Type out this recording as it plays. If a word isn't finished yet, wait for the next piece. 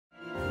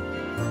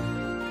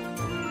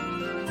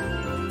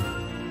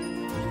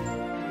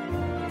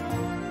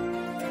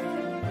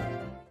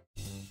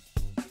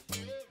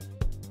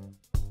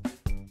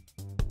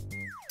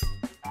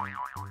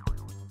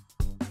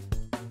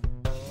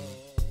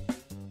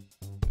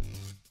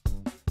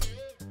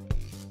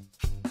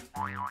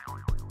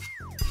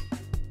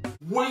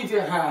Wave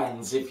your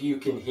hands if you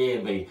can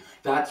hear me.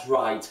 That's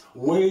right,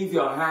 wave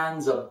your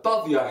hands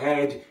above your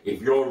head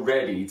if you're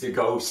ready to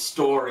go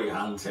story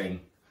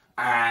hunting.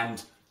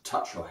 And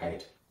touch your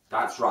head.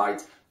 That's right,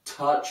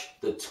 touch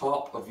the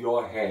top of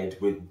your head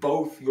with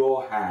both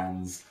your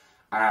hands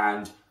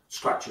and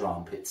scratch your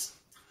armpits.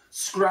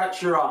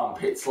 Scratch your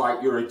armpits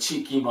like you're a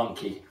cheeky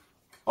monkey.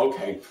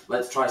 Okay,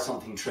 let's try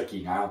something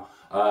tricky now.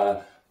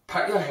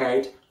 Pat your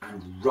head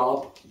and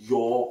rub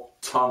your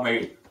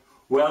tummy.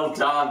 Well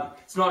done.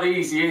 It's not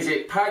easy, is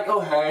it? Pat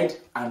your head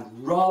and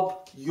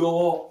rub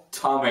your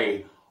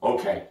tummy.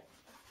 Okay.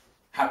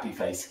 Happy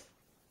face.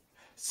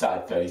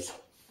 Sad face.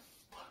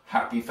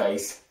 Happy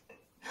face.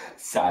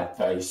 Sad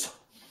face.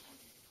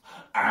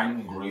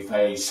 Angry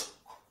face.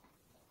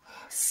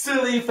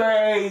 Silly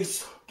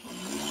face.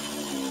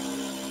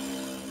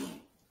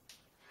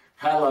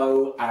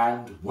 Hello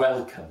and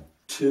welcome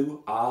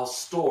to our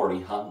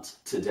story hunt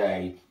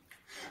today.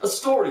 A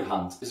story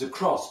hunt is a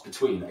cross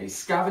between a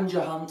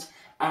scavenger hunt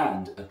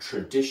and a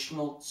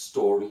traditional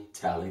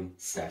storytelling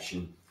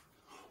session.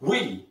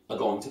 We are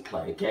going to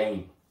play a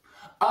game.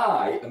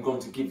 I am going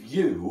to give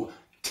you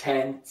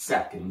 10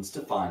 seconds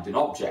to find an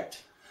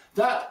object.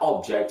 That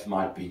object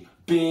might be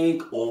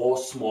big or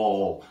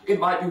small. It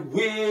might be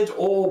weird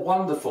or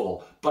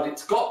wonderful, but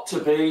it's got to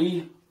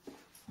be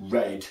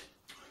red.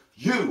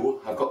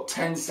 You have got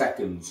 10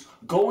 seconds.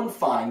 Go and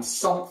find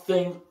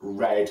something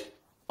red.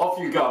 Off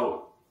you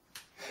go.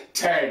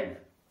 10,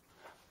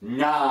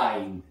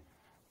 9,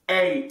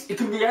 8. It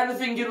can be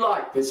anything you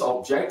like, this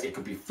object. It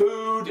could be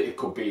food, it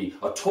could be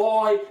a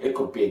toy, it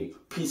could be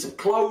a piece of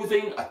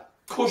clothing, a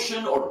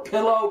cushion or a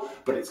pillow,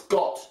 but it's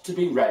got to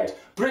be red.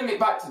 Bring it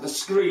back to the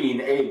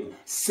screen in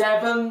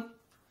 7,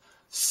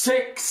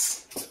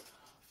 6,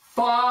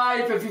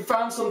 5. Have you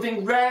found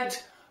something red?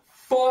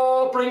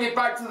 4. Bring it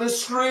back to the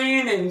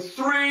screen in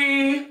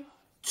 3,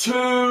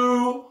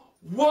 2,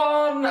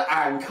 1,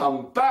 and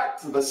come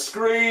back to the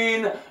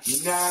screen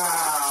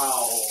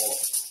now.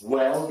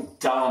 Well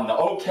done.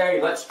 Okay,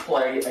 let's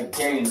play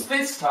again.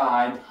 This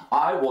time,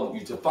 I want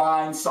you to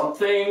find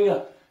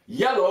something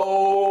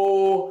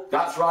yellow.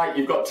 That's right,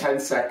 you've got 10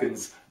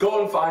 seconds.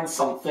 Go and find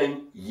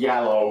something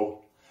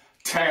yellow.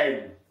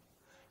 10,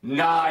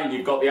 9,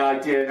 you've got the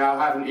idea now,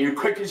 haven't you?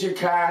 Quick as you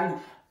can.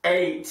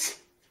 8,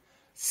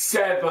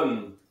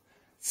 7,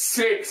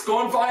 6.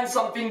 Go and find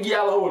something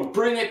yellow and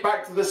bring it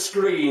back to the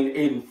screen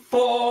in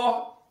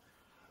 4,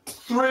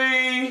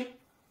 3,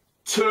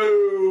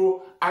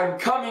 2,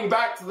 and coming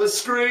back to the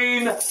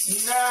screen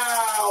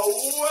now.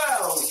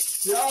 Well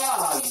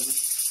done.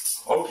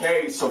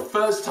 Okay, so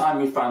first time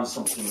we found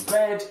something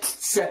red,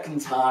 second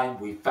time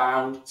we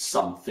found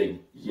something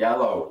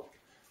yellow.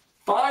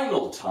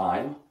 Final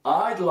time,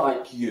 I'd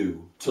like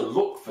you to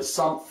look for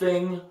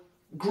something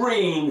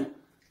green.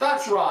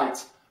 That's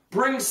right.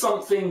 Bring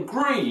something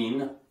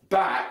green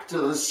back to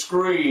the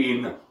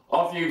screen.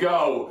 Off you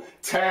go.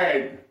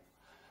 10,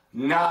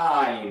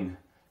 9,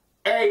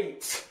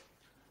 8,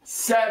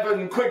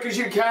 7. Quick as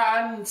you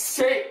can.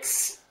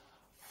 6,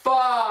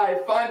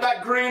 5. Find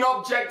that green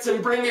object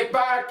and bring it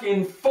back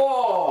in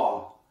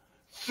 4,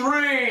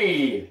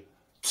 3,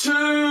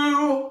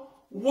 2,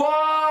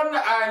 1.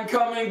 And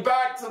coming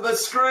back to the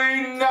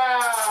screen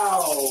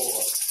now.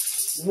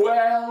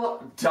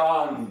 Well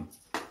done.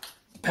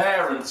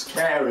 Parents,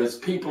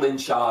 carers, people in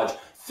charge,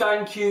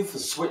 thank you for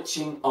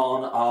switching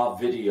on our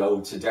video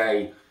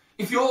today.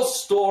 If your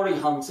story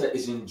hunter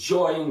is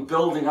enjoying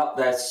building up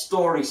their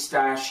story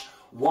stash,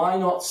 why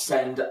not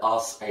send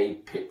us a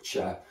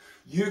picture?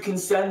 You can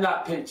send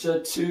that picture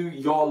to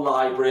your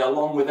library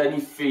along with any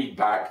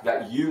feedback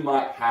that you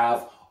might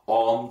have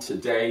on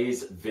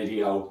today's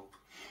video.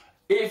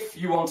 If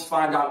you want to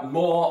find out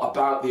more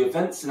about the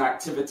events and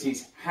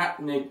activities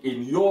happening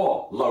in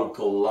your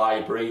local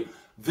library,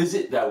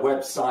 visit their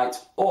website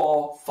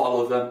or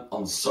follow them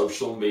on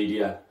social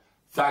media.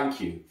 Thank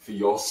you for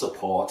your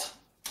support.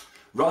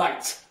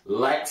 Right,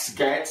 let's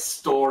get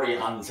story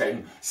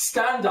hunting.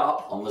 Stand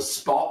up on the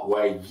spot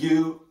where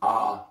you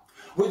are.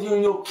 Whether you're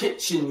in your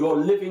kitchen, your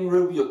living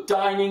room, your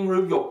dining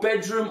room, your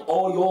bedroom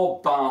or your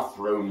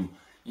bathroom.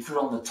 If you're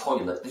on the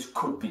toilet, this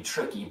could be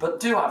tricky, but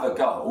do have a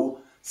go.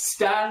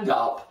 Stand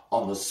up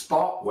on the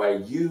spot where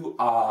you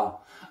are.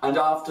 And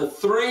after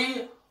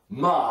 3,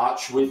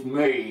 march with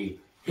me.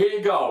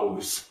 Here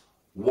goes.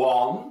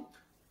 1,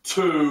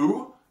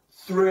 2,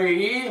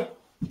 3.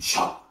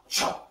 Chop,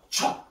 chop,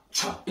 chop,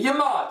 chop. Are you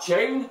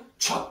marching?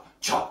 Chop,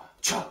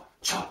 chop, chop,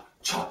 chop,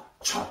 chop,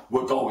 chop.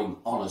 We're going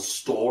on a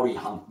story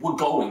hunt. We're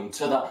going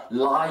to the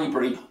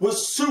library. We're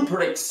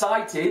super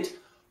excited.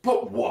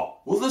 But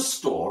what will the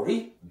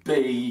story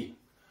be?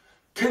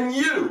 Can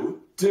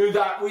you do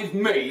that with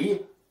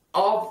me?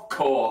 Of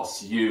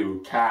course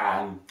you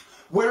can.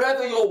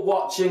 Wherever you're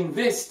watching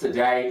this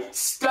today,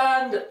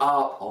 stand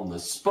up on the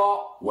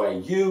spot where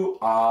you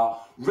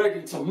are,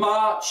 ready to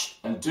march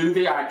and do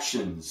the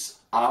actions.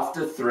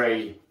 After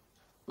 3,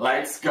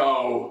 let's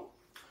go.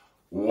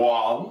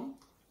 1,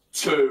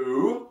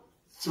 2,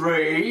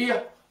 3.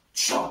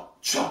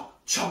 Chop, chop,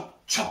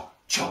 chop, chop,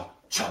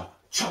 chop, chop,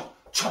 chop,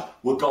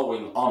 We're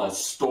going on a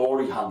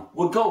story hunt.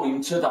 We're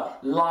going to the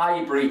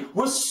library.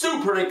 We're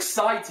super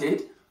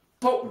excited.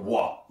 But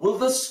what will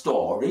the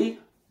story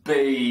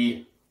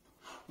be?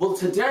 Well,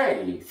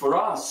 today, for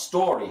our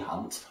story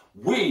hunt,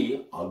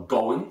 we are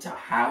going to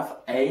have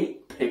a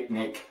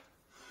picnic.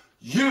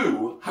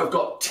 You have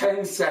got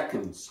 10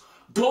 seconds.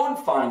 Go and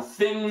find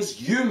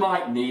things you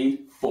might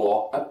need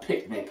for a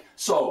picnic.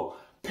 So,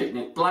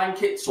 picnic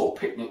blankets or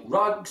picnic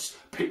rugs,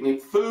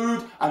 picnic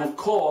food, and of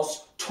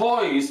course,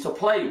 toys to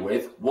play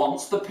with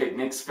once the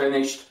picnic's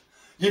finished.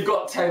 You've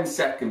got 10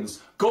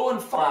 seconds. Go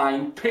and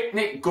find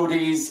picnic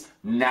goodies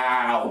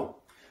now.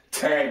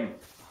 10.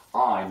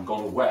 I'm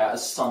going to wear a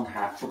sun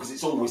hat because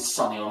it's always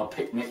sunny on a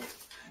picnic.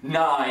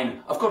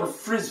 9. I've got a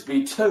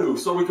frisbee too,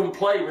 so we can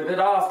play with it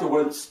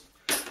afterwards.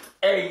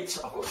 8.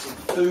 I've got some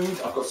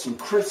food, I've got some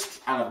crisps,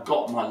 and I've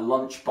got my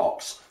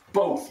lunchbox.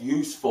 Both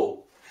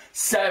useful.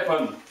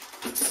 7.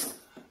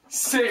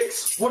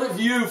 6. What have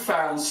you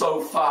found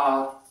so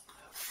far?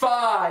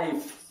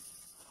 5.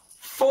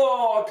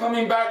 4.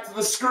 Coming back to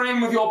the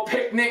screen with your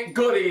picnic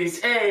goodies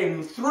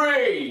in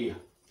 3,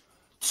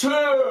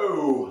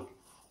 2,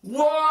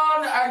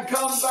 1, and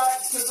come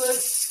back to the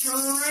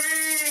screen.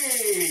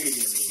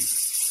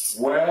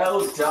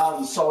 Well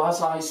done. So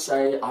as I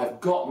say, I've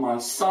got my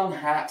sun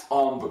hat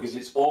on because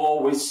it's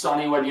always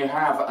sunny when you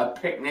have a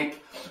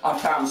picnic. I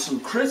found some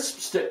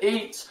crisps to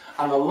eat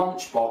and a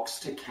lunchbox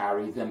to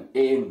carry them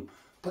in.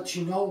 But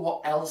you know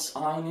what else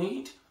I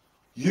need?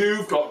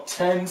 You've got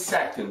 10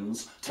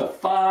 seconds to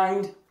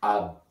find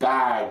a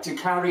bag to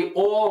carry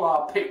all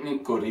our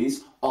picnic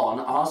goodies on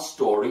our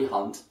story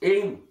hunt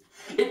in.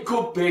 It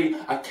could be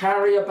a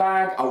carrier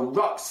bag, a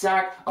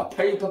rucksack, a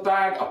paper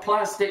bag, a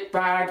plastic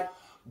bag.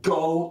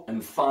 Go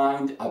and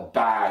find a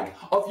bag.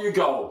 Off you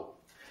go.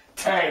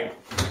 10.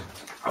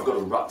 I've got a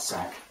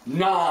rucksack.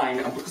 9.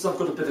 And because I've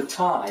got a bit of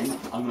time,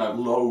 I'm going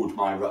to load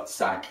my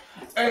rucksack.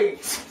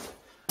 8.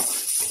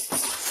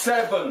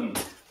 7.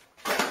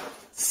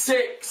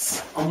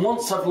 6. And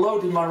once I've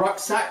loaded my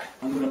rucksack,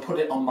 I'm going to put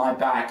it on my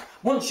back.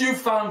 Once you've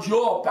found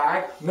your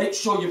bag, make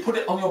sure you put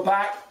it on your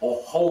back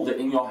or hold it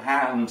in your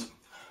hand.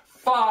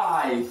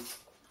 5.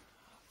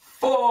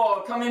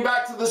 4, coming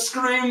back to the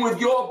screen with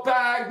your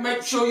bag.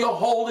 Make sure you're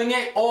holding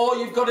it or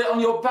you've got it on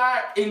your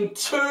back in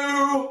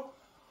 2,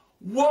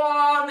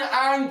 1,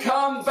 and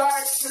come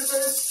back to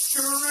the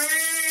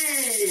screen.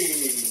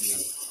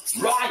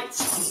 Right,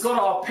 we've got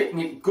our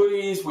picnic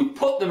goodies, we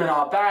put them in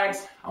our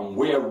bags, and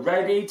we're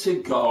ready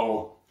to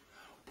go.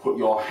 Put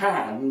your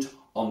hand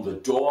on the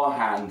door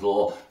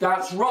handle.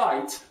 That's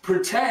right,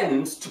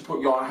 pretend to put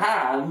your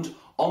hand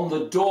on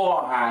the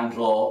door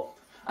handle.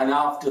 And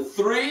after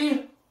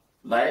 3,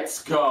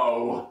 let's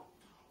go.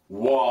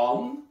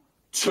 1,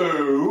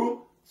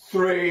 2,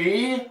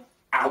 3,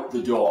 out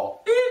the door.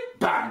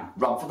 Bang,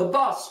 run for the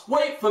bus.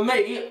 Wait for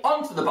me,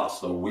 onto the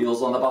bus. The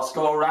wheels on the bus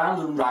go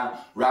round and round,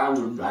 round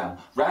and round,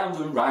 round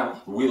and round.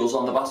 The wheels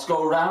on the bus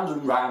go round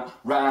and round,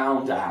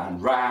 round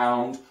and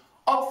round.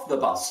 Off the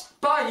bus,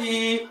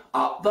 bye,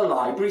 up the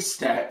library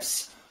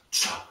steps.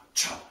 Chug,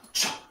 chug,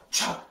 chug,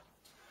 chug.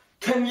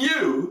 Can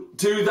you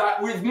do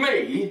that with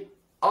me?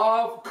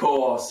 Of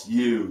course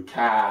you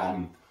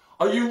can.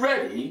 Are you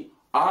ready?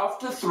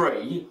 After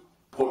 3,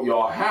 put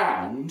your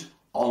hand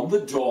on the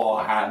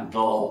door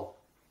handle.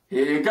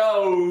 Here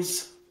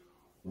goes.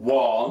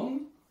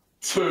 1,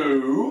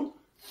 2,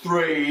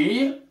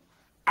 3,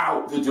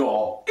 out the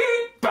door.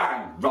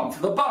 Bang, run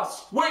for the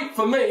bus. Wait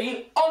for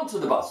me, onto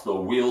the bus. The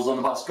wheels on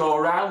the bus go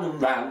round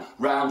and round,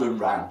 round and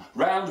round,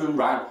 round and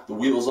round. The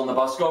wheels on the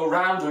bus go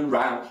round and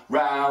round,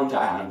 round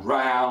and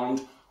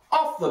round.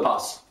 Off the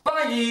bus,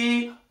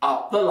 bye,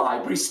 up the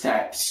library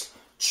steps.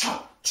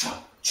 Chug, chug,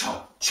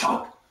 chug,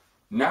 chug.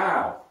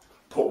 Now,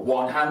 put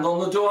one hand on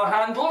the door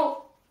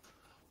handle,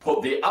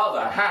 put the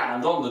other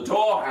hand on the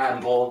door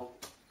handle,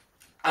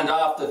 and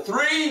after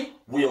 3,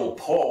 we'll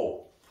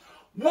pull.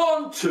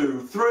 1,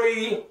 2,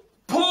 3,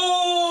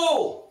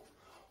 pull!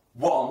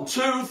 1,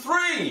 2,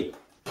 3,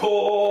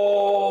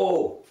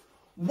 pull!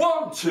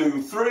 1,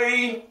 2,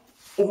 3,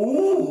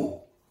 ooh!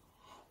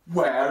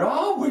 Where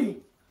are we?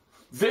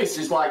 This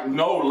is like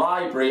no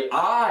library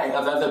I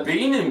have ever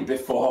been in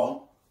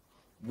before.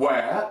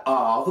 Where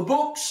are the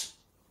books?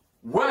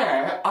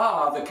 Where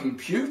are the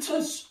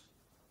computers?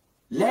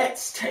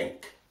 Let's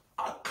take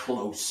a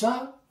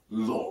closer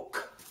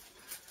look.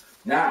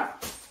 Now,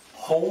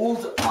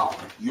 hold up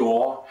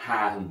your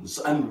hands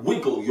and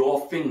wiggle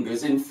your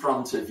fingers in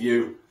front of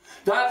you.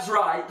 That's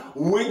right,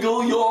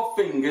 wiggle your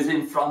fingers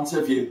in front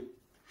of you.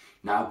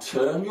 Now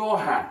turn your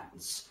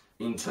hands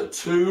into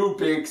 2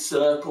 big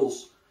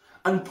circles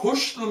and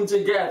push them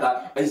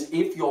together as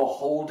if you're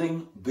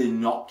holding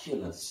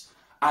binoculars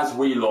as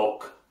we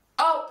look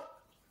up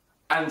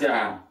and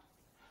down,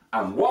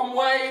 and one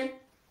way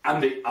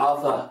and the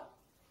other.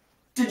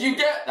 Did you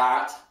get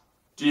that?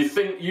 Do you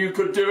think you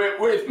could do it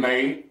with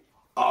me?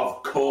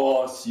 Of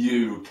course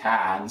you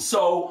can.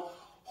 So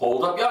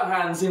hold up your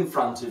hands in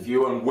front of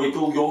you and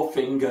wiggle your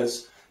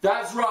fingers.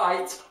 That's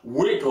right,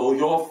 wiggle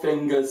your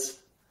fingers.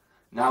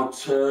 Now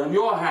turn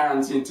your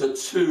hands into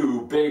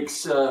two big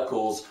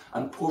circles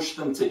and push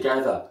them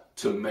together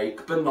to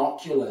make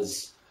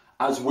binoculars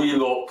as we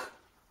look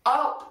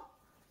up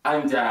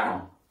and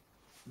down,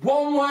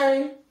 one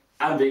way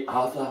and the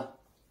other.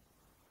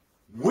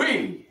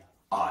 We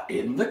are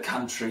in the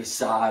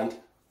countryside,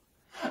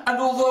 and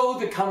although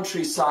the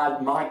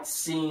countryside might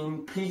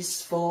seem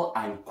peaceful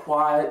and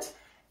quiet,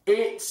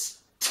 it's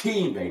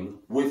teeming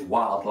with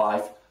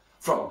wildlife,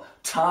 from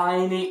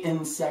tiny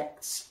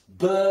insects,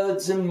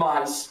 birds and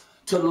mice,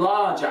 to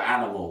larger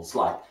animals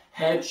like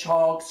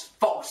hedgehogs,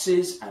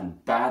 foxes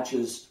and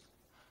badgers.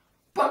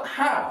 But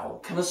how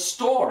can a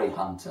story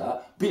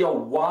hunter be a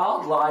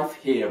wildlife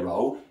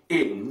hero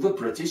in the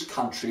British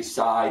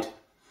countryside?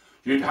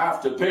 You'd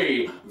have to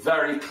be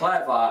very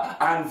clever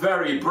and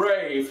very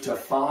brave to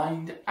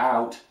find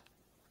out.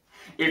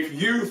 If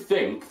you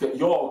think that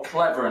you're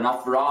clever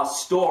enough for our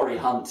story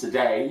hunt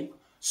today,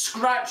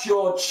 scratch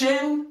your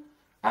chin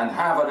and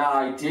have an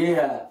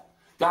idea.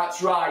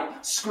 That's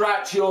right,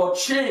 scratch your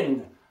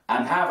chin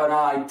and have an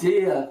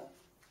idea.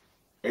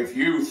 If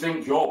you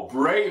think you're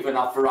brave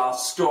enough for our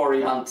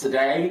story hunt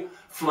today,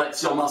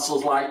 flex your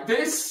muscles like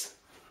this,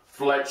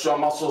 flex your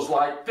muscles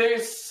like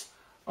this,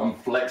 and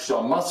flex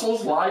your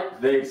muscles like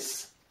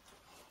this.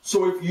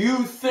 So if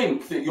you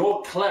think that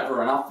you're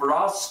clever enough for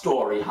our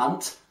story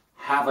hunt,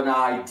 have an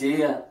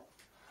idea.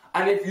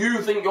 And if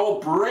you think you're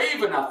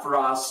brave enough for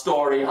our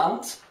story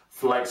hunt,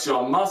 flex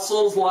your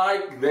muscles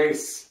like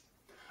this.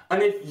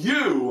 And if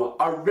you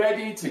are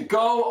ready to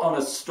go on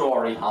a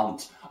story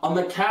hunt, on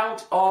the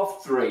count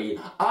of 3,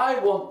 I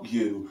want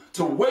you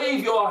to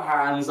wave your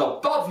hands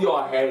above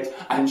your head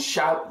and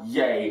shout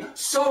yay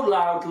so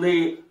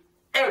loudly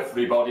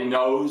everybody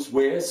knows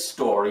we're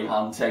story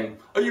hunting.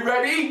 Are you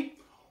ready?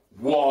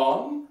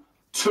 1,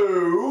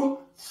 2,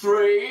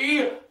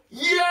 3,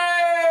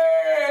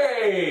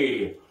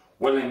 yay!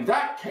 Well, in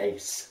that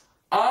case,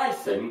 I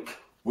think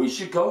we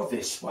should go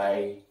this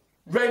way.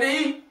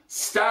 Ready?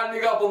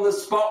 Standing up on the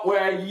spot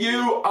where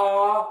you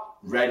are,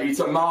 ready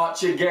to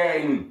march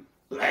again.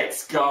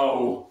 Let's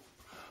go.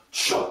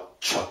 Chug,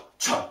 chug,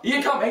 chug. Are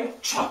you coming?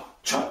 Chug,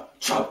 chug,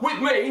 chug. With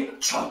me?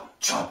 Chug,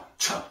 chug,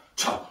 chug,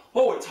 chug.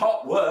 Oh, it's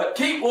hot work.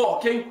 Keep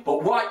walking,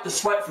 but wipe the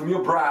sweat from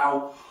your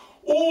brow.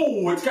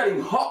 Oh, it's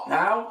getting hot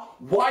now.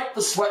 Wipe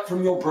the sweat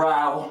from your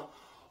brow.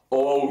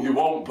 Oh, you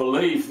won't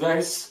believe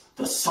this.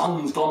 The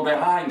sun's gone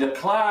behind a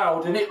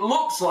cloud and it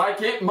looks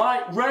like it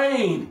might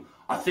rain.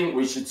 I think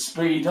we should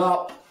speed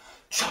up.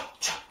 Chug,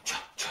 chug,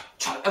 chug, chug,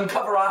 chug. And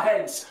cover our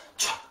heads.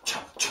 Chug,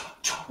 chug, chug,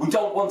 chug. We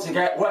don't want to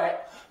get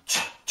wet.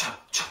 Chug, chug,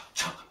 chug,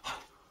 chug.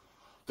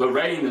 The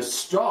rain has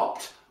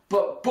stopped,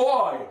 but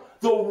boy,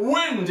 the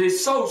wind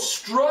is so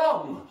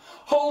strong.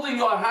 Holding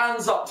your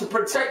hands up to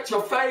protect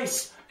your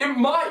face, it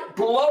might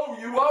blow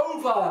you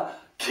over.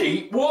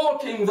 Keep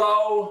walking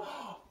though.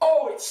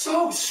 Oh, it's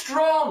so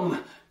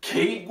strong.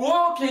 Keep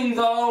walking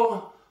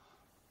though.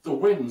 The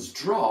wind's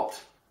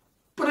dropped,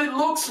 but it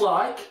looks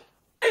like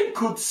it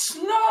could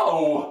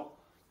snow.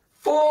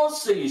 4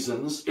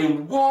 seasons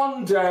in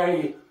one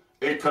day.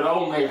 It could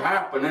only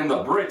happen in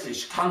the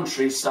British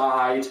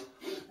countryside.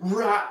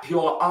 Wrap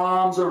your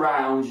arms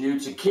around you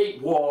to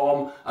keep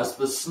warm as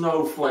the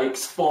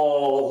snowflakes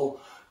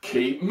fall.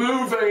 Keep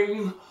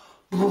moving.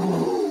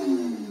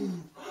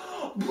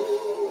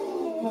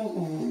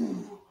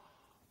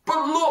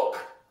 But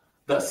look,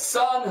 the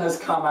sun has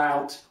come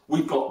out.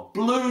 We've got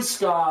blue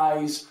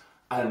skies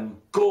and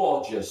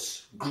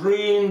gorgeous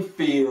green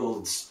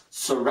fields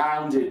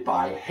surrounded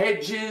by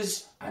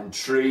hedges and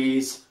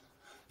trees.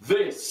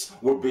 This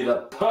would be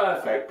the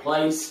perfect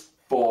place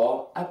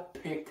for a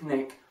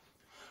picnic.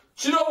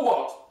 Do you know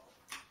what?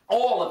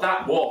 All of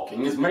that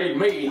walking has made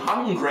me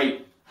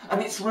hungry,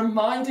 and it's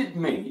reminded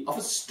me of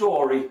a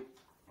story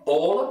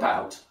all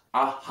about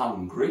a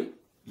hungry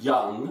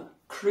young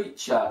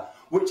creature,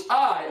 which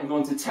I am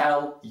going to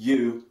tell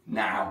you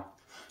now.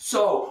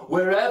 So,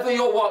 wherever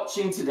you're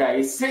watching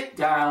today, sit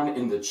down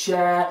in the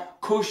chair,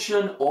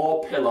 cushion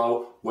or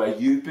pillow where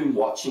you've been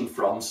watching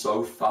from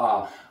so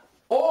far.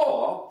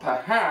 Or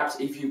perhaps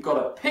if you've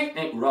got a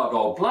picnic rug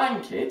or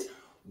blanket,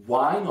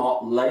 why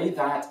not lay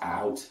that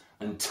out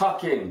and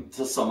tuck in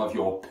to some of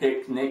your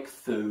picnic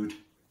food?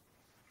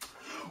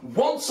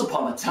 Once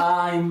upon a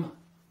time,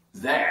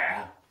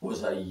 there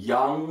was a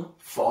young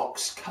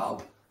fox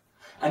cub,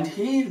 and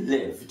he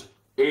lived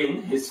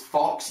in his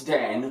fox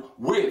den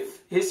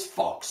with his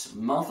fox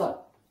mother.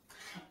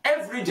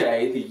 Every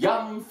day the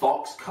young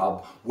fox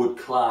cub would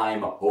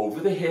climb over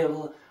the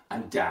hill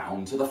and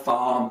down to the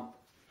farm,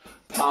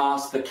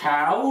 past the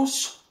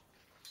cows,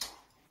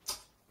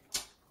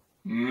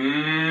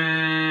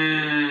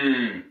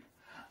 and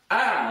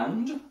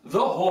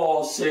the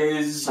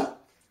horses,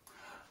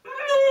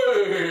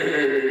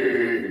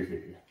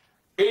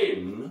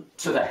 in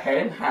to the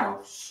hen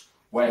house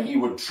where he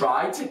would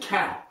try to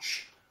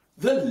catch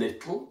the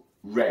little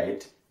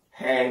red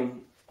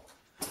hen.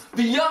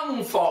 The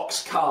young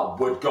fox cub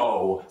would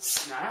go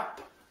snap,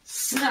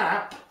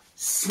 snap,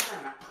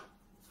 snap.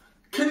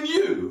 Can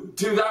you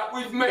do that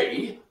with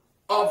me?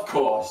 Of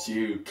course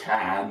you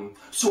can.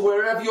 So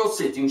wherever you're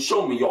sitting,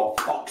 show me your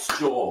fox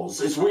jaws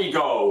as we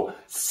go.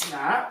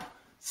 Snap,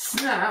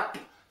 snap,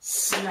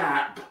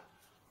 snap.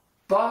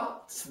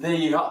 But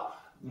the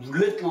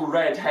little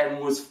red hen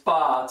was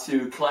far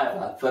too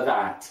clever for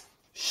that.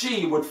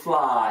 She would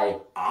fly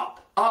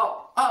up,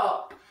 up,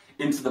 up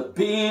into the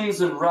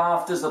beams and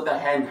rafters of the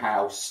hen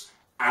house,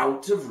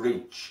 out of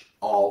reach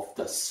of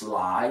the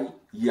sly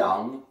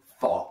young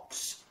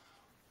fox.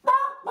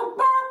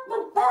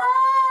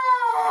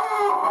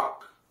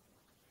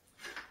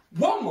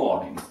 One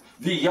morning,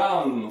 the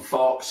young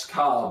fox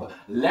cub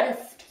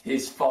left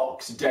his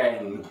fox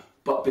den,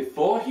 but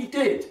before he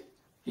did,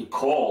 he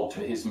called to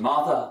his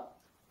mother.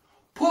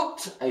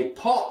 Put a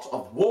pot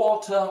of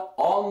water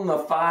on the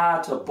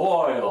fire to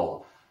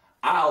boil.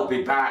 I'll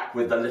be back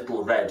with the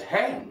little red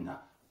hen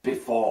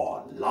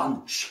before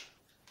lunch.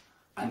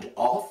 And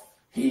off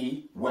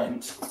he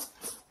went,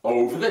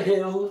 over the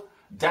hill,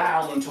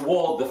 down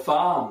toward the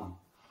farm,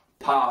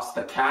 past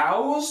the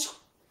cows,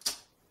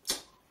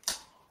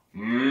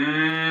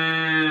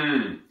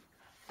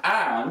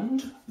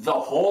 and the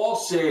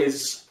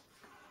horses,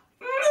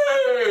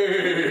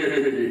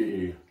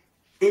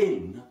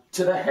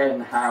 into the hen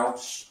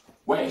house,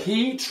 where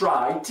he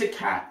tried to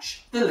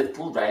catch the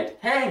little red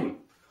hen.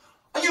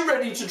 Are you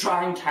ready to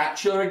try and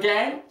catch her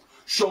again?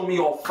 Show me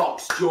your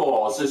fox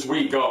jaws as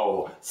we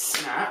go.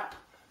 Snap,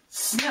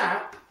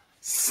 snap,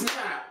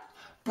 snap.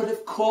 But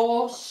of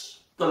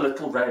course, the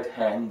little red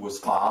hen was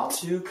far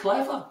too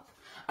clever,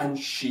 and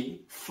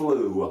she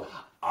flew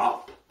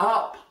up,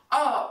 up,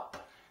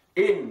 up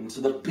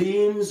into the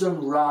beams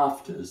and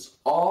rafters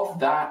of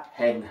that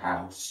hen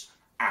house,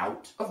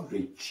 out of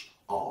reach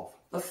of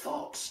the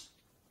fox.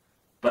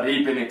 But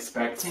he'd been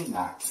expecting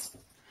that.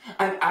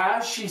 And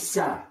as she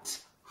sat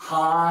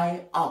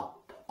high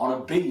up on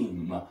a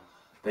beam,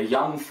 the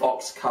young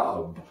fox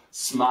cub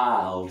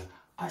smiled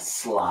a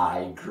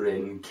sly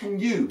grin. Can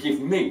you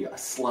give me a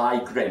sly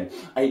grin?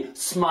 A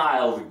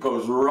smile that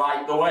goes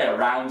right the way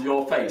around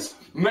your face.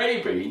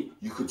 Maybe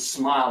you could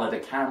smile at a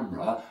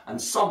camera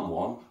and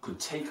someone could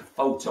take a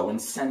photo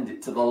and send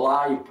it to the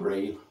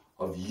library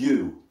of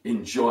you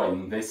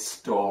enjoying this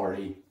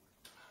story.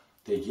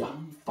 The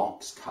young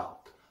fox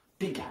cub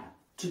began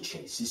to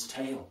chase his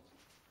tail.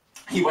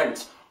 He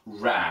went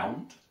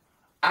round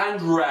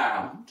and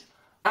round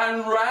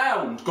and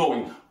round,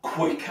 going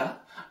quicker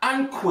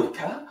and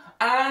quicker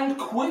and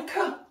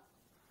quicker.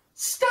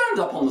 Stand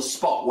up on the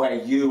spot where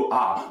you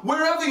are.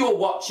 Wherever you're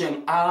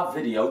watching our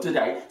video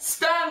today,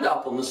 stand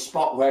up on the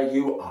spot where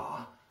you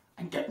are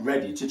and get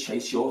ready to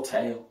chase your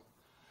tail.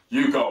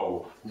 You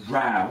go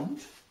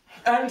round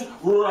and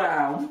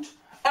round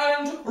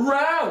and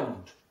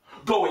round,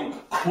 going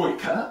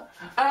quicker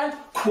and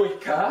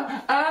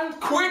quicker and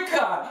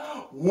quicker.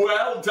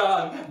 Well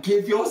done.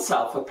 Give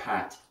yourself a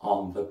pat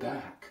on the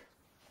back.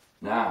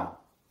 Now,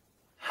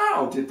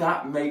 how did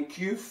that make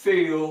you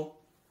feel?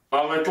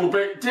 A little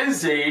bit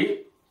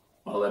dizzy?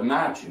 Well,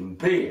 imagine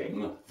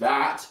being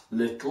that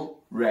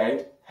little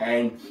red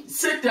hen.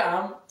 Sit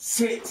down,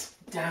 sit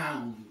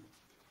down.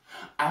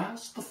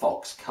 As the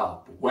fox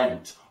cub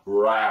went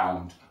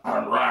round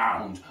and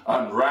round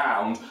and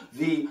round,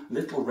 the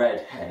little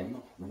red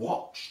hen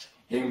watched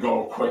him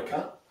go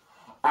quicker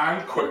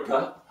and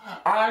quicker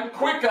and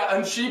quicker,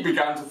 and she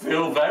began to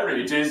feel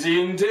very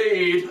dizzy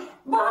indeed.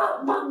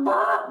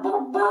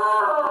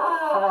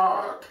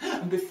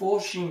 And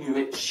before she knew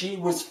it, she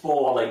was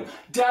falling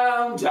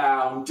down,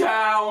 down,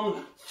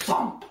 down,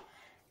 thump,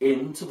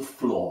 into the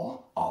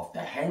floor of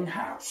the hen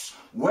house,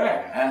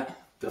 where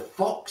the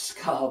fox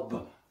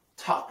cub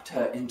tucked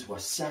her into a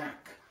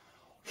sack,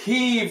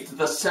 heaved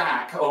the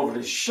sack over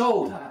his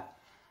shoulder,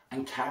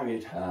 and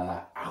carried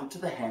her out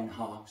of the hen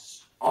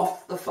house,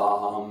 off the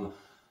farm,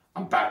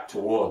 and back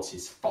towards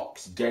his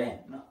fox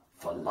den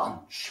for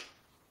lunch.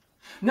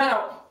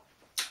 Now,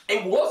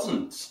 it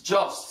wasn't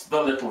just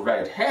the little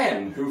red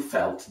hen who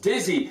felt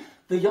dizzy.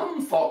 The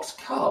young fox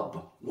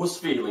cub was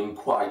feeling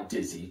quite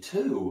dizzy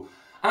too.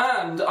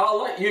 And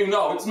I'll let you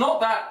know, it's not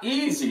that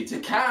easy to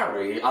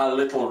carry a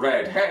little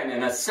red hen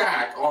in a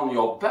sack on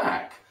your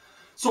back.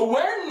 So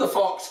when the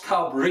fox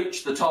cub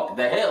reached the top of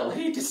the hill,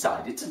 he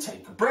decided to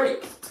take a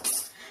break.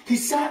 He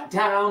sat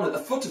down at the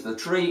foot of the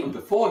tree, and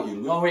before you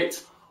know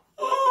it,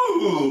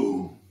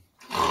 ooh,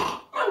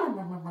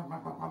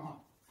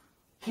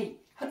 he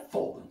had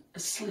fallen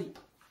asleep.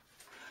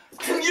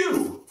 Can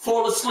you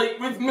fall asleep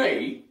with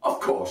me? Of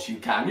course you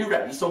can. You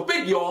ready? So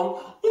big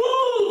yawn.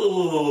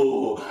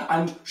 Ooh.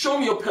 And show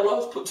me your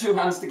pillows. Put two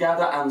hands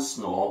together and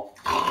snore.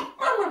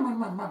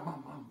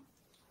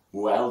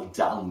 Well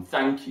done.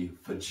 Thank you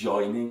for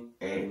joining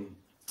in.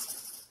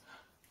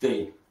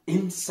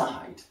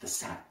 Inside the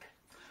sack,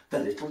 the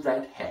little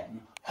red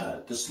hen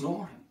heard the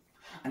snoring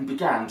and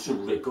began to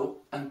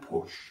wriggle and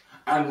push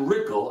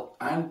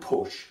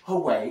her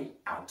way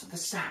out of the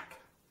sack.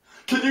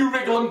 Can you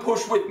wriggle and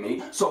push with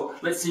me? So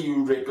let's see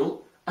you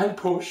wriggle and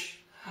push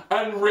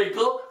and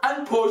wriggle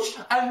and push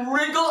and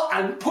wriggle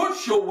and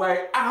push your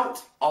way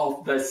out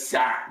of the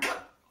sack.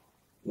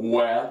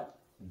 Well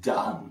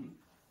done.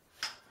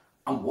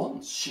 And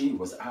once she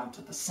was out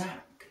of the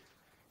sack,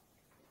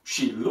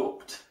 she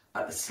looked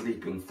at the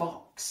sleeping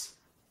fox,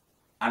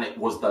 and it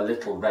was the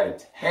little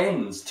red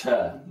hen's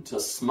turn to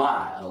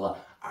smile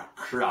a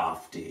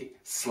crafty,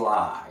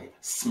 sly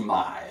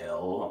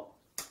smile.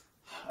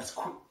 As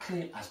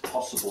quickly as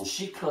possible,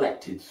 she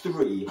collected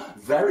 3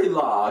 very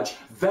large,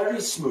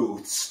 very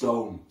smooth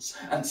stones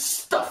and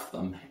stuffed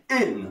them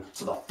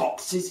into the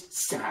fox's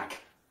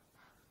sack.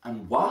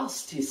 And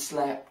whilst he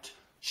slept,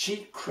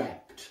 she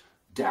crept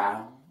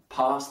down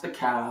past the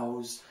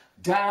cows,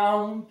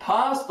 down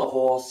past the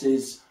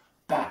horses,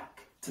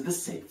 back to the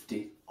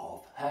safety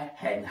of her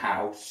hen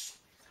house.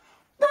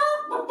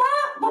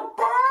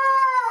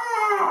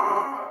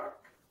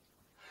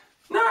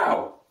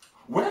 Now,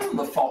 when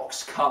the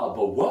fox cub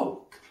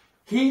awoke,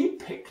 he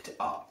picked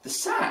up the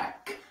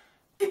sack.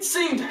 It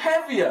seemed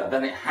heavier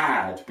than it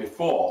had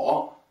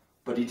before,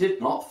 but he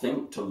did not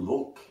think to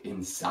look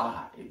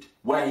inside,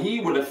 where he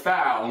would have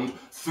found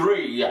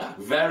 3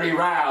 very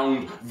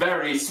round,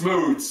 very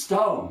smooth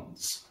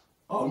stones.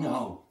 Oh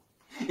no,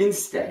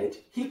 instead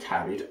he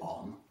carried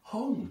on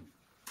home.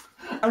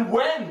 And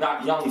when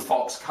that young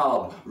fox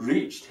cub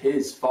reached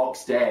his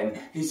fox den,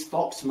 his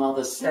fox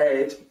mother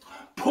said,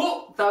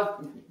 "Put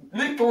the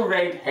little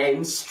red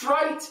hen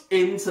straight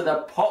into the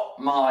pot,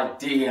 my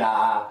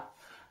dear."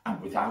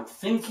 And without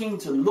thinking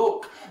to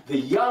look, the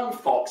young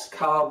fox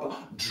cub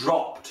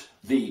dropped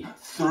the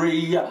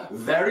 3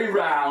 very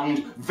round,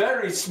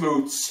 very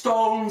smooth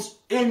stones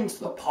into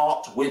the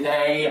pot with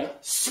a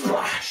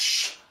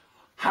splash.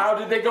 How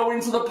did they go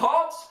into the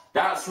pot?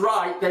 That's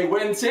right, they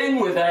went in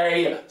with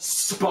a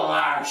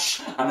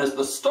splash. And as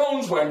the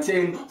stones went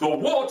in, the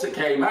water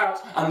came out,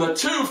 and the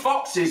 2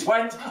 foxes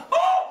went,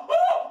 "Oh,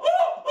 oh,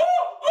 oh,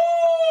 oh,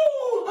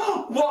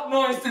 oh!" What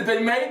noise did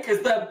they make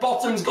as their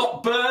bottoms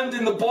got burned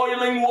in the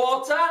boiling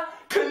water?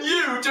 Can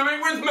you do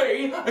it with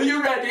me? Are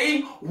you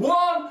ready?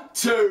 1,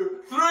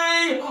 2,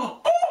 3.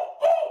 Oh, oh,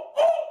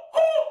 oh,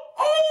 oh,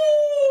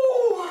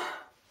 oh!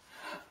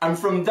 And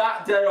from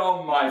that day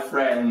on, my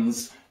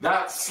friends,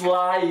 that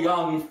sly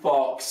young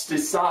fox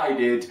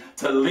decided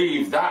to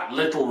leave that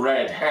little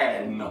red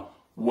hen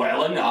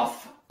well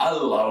enough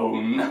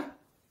alone.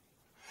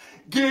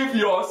 Give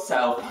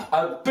yourself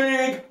a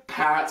big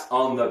pat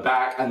on the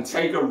back and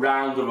take a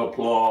round of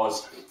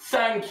applause.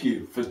 Thank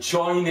you for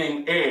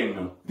joining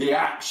in the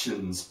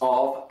actions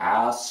of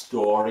our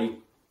story.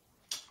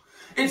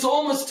 It's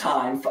almost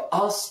time for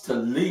us to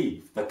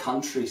leave the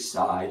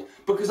countryside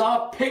because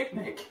our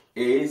picnic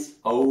is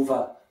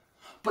over.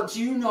 But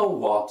do you know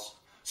what?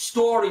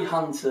 Story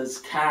hunters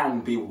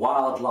can be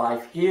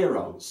wildlife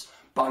heroes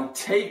by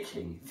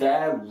taking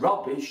their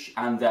rubbish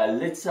and their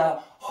litter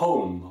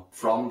home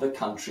from the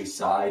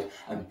countryside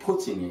and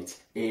putting it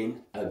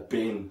in a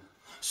bin,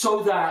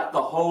 so that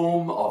the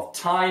home of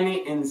tiny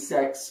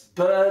insects,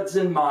 birds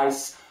and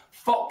mice,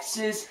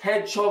 foxes,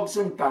 hedgehogs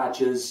and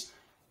badgers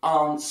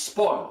aren't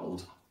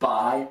spoiled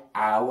by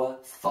our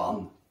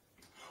fun.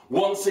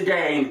 Once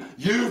again,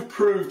 you've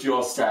proved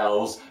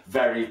yourselves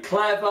very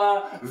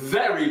clever,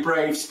 very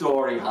brave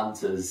story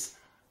hunters.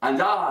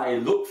 And I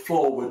look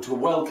forward to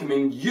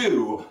welcoming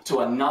you to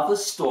another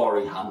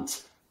story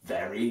hunt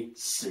very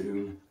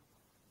soon.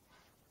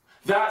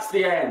 That's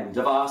the end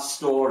of our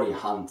story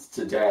hunt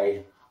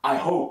today. I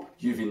hope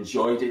you've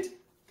enjoyed it.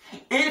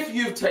 If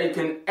you've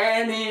taken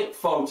any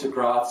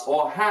photographs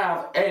or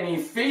have any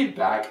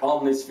feedback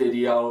on this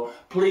video,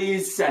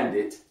 please send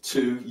it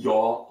to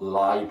your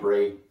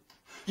library.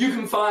 You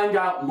can find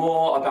out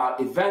more about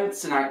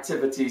events and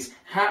activities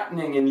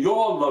happening in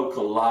your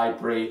local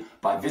library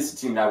by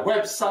visiting their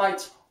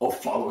website or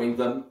following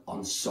them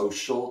on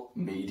social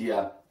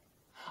media.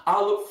 I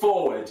look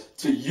forward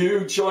to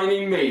you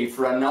joining me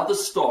for another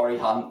story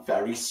hunt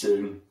very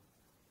soon.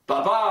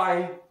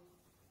 Bye-bye.